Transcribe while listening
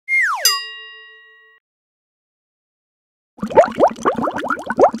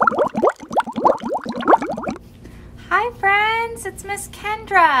Hi friends, it's Miss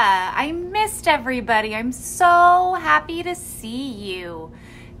Kendra. I missed everybody. I'm so happy to see you.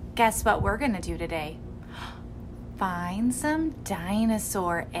 Guess what we're gonna do today? Find some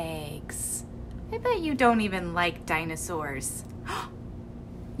dinosaur eggs. I bet you don't even like dinosaurs.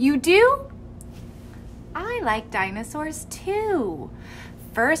 You do? I like dinosaurs too.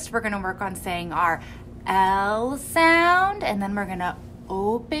 First, we're gonna work on saying our L sound, and then we're gonna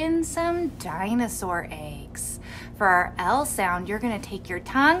open some dinosaur eggs. For our L sound, you're gonna take your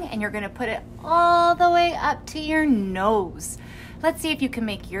tongue and you're gonna put it all the way up to your nose. Let's see if you can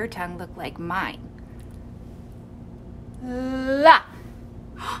make your tongue look like mine. La.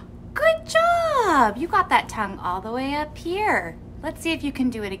 Good job! You got that tongue all the way up here. Let's see if you can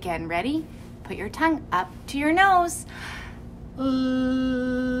do it again. Ready? Put your tongue up to your nose.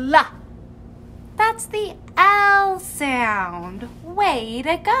 La. That's the L sound. Way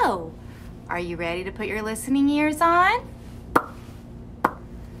to go. Are you ready to put your listening ears on?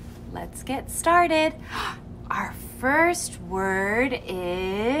 Let's get started. Our first word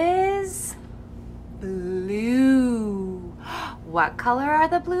is blue. What color are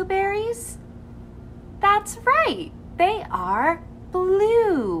the blueberries? That's right. They are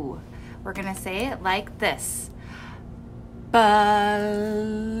blue. We're going to say it like this.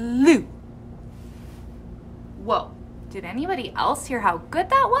 Blue. Whoa. Did anybody else hear how good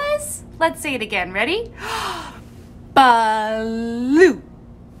that was? Let's say it again. Ready? Blue.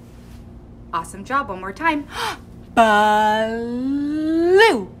 Awesome job. One more time.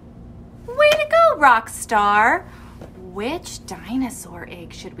 Blue. Way to go, rock star. Which dinosaur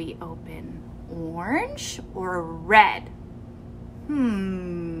egg should we open? Orange or red?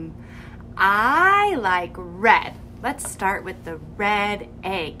 I like red. Let's start with the red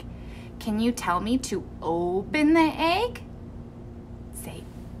egg. Can you tell me to open the egg? Say,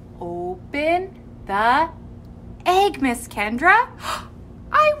 open the egg, Miss Kendra.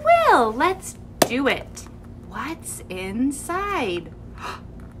 I will. Let's do it. What's inside?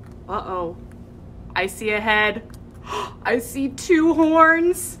 Uh-oh. I see a head. I see two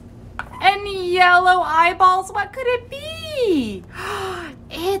horns and yellow eyeballs. What could it be?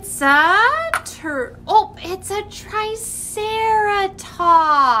 It's a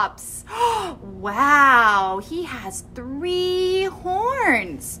triceratops. Wow, he has 3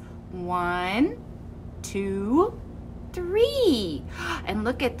 horns. 1, 2, 3. And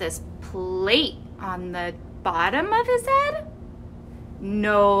look at this plate on the bottom of his head.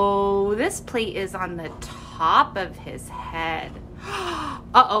 No, this plate is on the top of his head.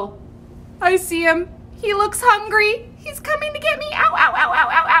 Uh-oh, I see him. He looks hungry. He's coming to get me. Ow, ow, ow, ow,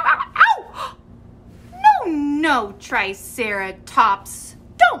 ow, ow, ow, ow. No, Triceratops.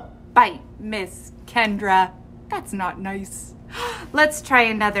 Don't bite, Miss Kendra. That's not nice. Let's try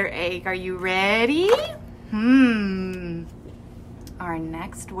another egg. Are you ready? Our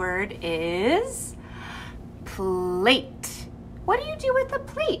next word is plate. What do you do with a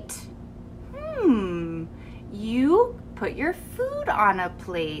plate? You put your food on a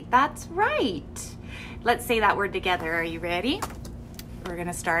plate. That's right. Let's say that word together. Are you ready? We're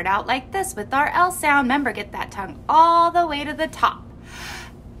gonna start out like this with our L sound. Remember, get that tongue all the way to the top.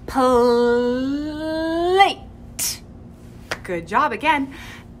 Plate. Good job again.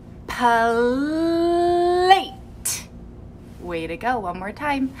 Plate. Way to go. One more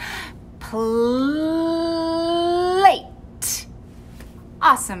time. Plate.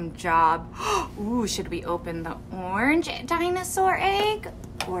 Awesome job. Ooh, should we open the orange dinosaur egg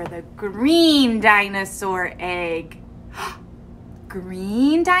or the green dinosaur egg?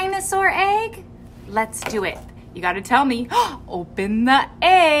 Green dinosaur egg? Let's do it. You gotta tell me. Open the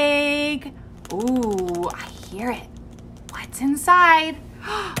egg. Ooh, I hear it. What's inside?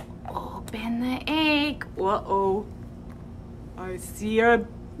 Open the egg. Uh-oh. I see a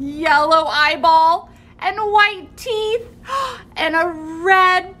yellow eyeball and white teeth and a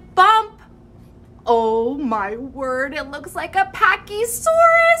red bump. Oh my word, it looks like a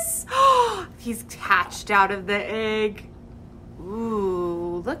Pachysaurus. He's hatched out of the egg.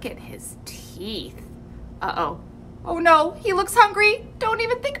 Ooh, look at his teeth. Uh-oh. Oh no, he looks hungry. Don't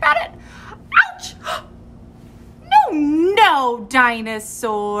even think about it. Ouch! No,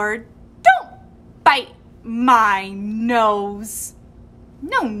 dinosaur. Don't bite my nose.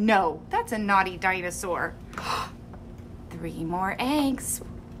 No, that's a naughty dinosaur. 3 more eggs.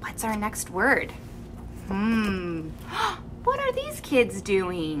 What's our next word? What are these kids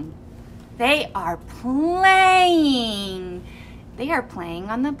doing? They are playing. They are playing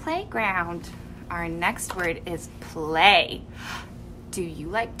on the playground. Our next word is play. Do you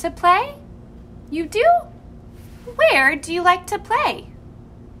like to play? You do? Where do you like to play?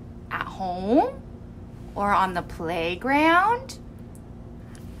 At home Or on the playground?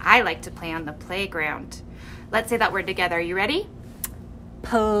 I like to play on the playground. Let's say that word together. Are you ready?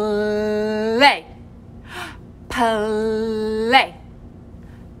 Play. Play.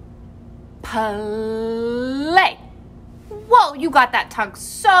 Play. Whoa, you got that tongue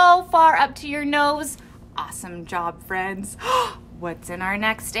so far up to your nose. Awesome job, friends. What's in our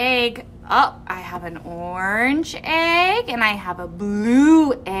next egg? Oh, I have an orange egg and I have a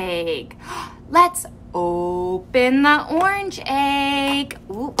blue egg. Let's open the orange egg.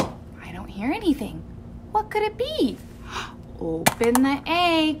 Ooh, I don't hear anything. What could it be? Open the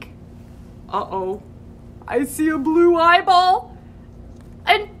egg. Uh-oh, I see a blue eyeball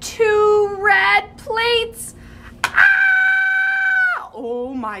and 2 red plates. Ah!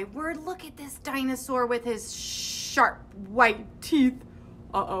 Oh my word, look at this dinosaur with his sharp white teeth.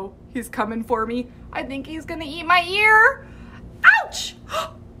 Uh-oh, he's coming for me. I think he's gonna eat my ear. Ouch!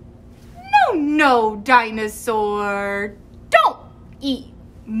 No, dinosaur. Don't eat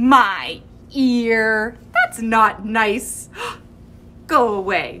my ear. That's not nice. Go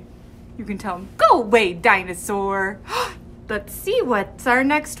away. You can tell him, go away, dinosaur. Let's see, what's our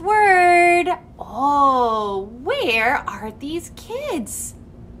next word? Oh, where are these kids?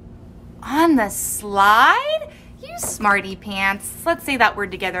 On the slide? You smarty pants. Let's say that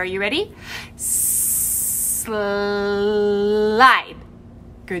word together. Are you ready? Slide.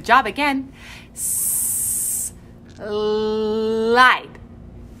 Good job again. Slide.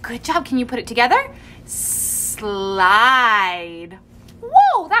 Good job. Can you put it together? Slide.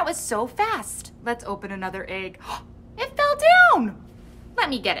 Whoa, that was so fast. Let's open another egg. It fell down. Let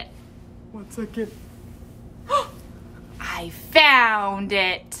me get it. 1 second. I found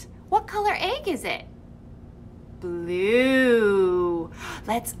it. What color egg is it? Blue.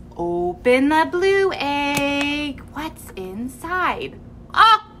 Let's open the blue egg. What's inside?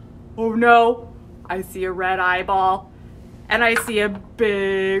 Oh no, I see a red eyeball and I see a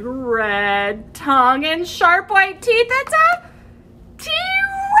big red tongue and sharp white teeth. That's a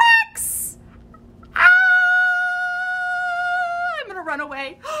T-Rex. I'm gonna run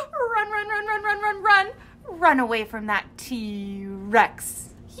away. Run. Run away from that T-Rex.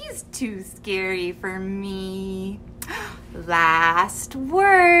 He's too scary for me. Last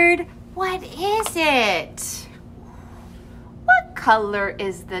word, what is it? What color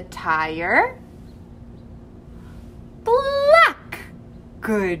is the tire? Black.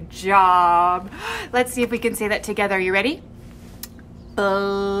 Good job. Let's see if we can say that together. Are you ready?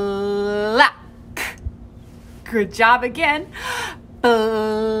 Black. Good job again. Black.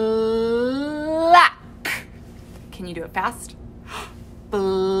 Can you do it fast?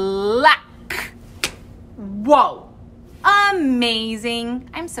 Black. Whoa. Amazing.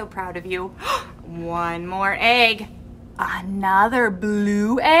 I'm so proud of you. One more egg. Another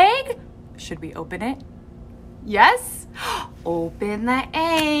blue egg. Should we open it? Yes? Open the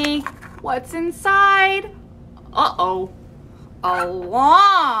egg. What's inside? Uh-oh. A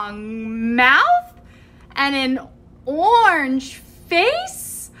long mouth and an orange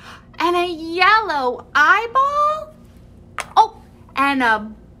face and a yellow eyeball. Oh, and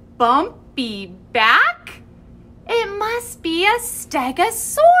a bumpy back. It must be a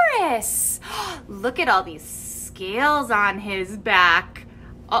stegosaurus. Look at all these scales on his back.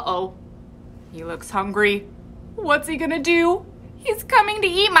 Uh-oh, he looks hungry. What's he gonna do? He's coming to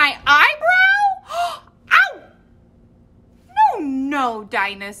eat my eyebrow? Ow! No,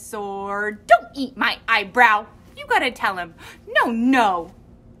 dinosaur, don't eat my eyebrow. You gotta tell him, no,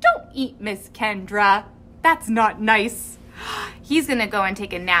 don't eat Miss Kendra. That's not nice. He's gonna go and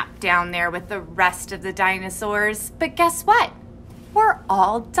take a nap down there with the rest of the dinosaurs. But guess what? We're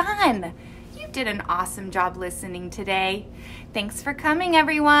all done. You did an awesome job listening today. Thanks for coming,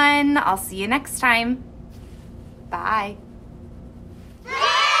 everyone. I'll see you next time. Bye.